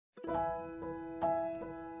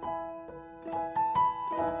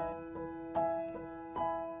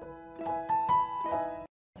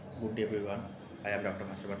day everyone. I am Dr.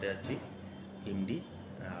 Bhaswar, MD,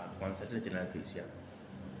 Consultant General Physician.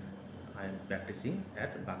 I am practicing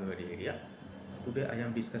at Bhaswar area. Today I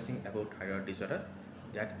am discussing about thyroid disorder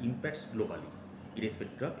that impacts globally,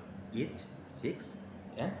 irrespective of age, sex,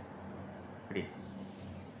 and race.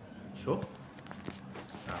 So,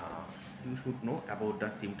 you should know about the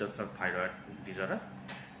symptoms of thyroid disorder.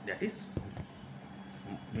 That is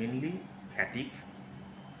mainly fatigue,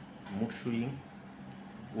 mood swing,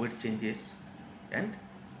 weight changes, and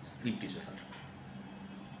sleep disorder.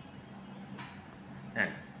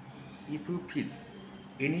 And if you feel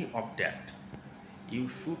any of that, you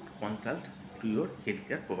should consult to your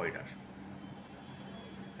healthcare provider.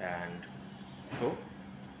 And so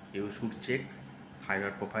you should check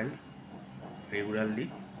thyroid profile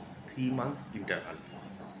regularly, 3 months interval.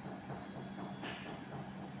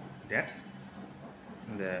 That's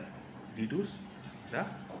the reduce the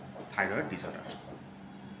thyroid disorder.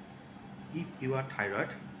 If you are thyroid,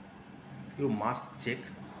 you must check,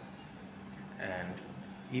 and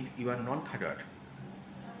if you are non-thyroid,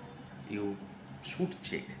 you should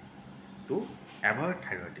check to avoid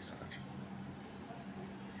thyroid disorder.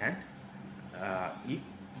 And if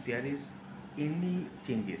there is any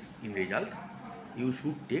changes in result, you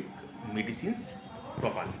should take medicines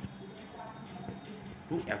properly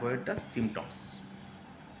to avoid the symptoms.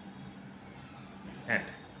 And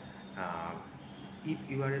if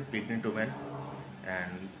you are a pregnant woman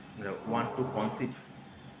and want to conceive,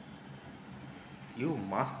 you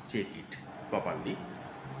must check it properly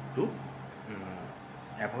to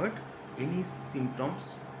avoid any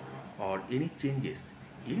symptoms or any changes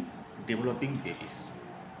in developing babies.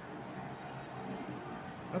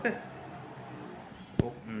 Okay,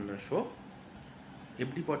 so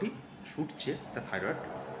everybody should check the thyroid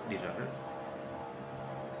disorder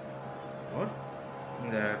or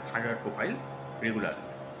the thyroid profile regularly.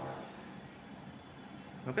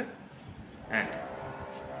 Okay, and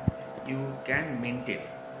you can maintain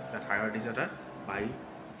the thyroid disorder by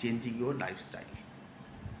changing your lifestyle,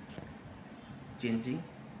 changing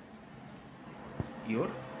your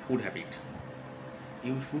food habit.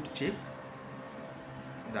 You should check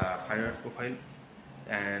the thyroid profile,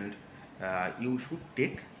 and you should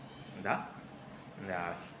take the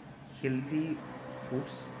healthy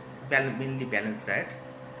foods, mainly balanced diet,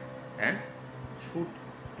 and should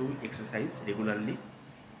do exercise regularly,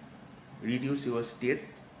 reduce your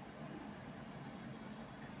stress,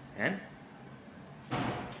 and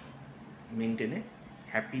maintain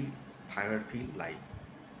a happy thyroid free life.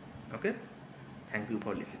 Okay, thank you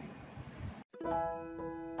for listening.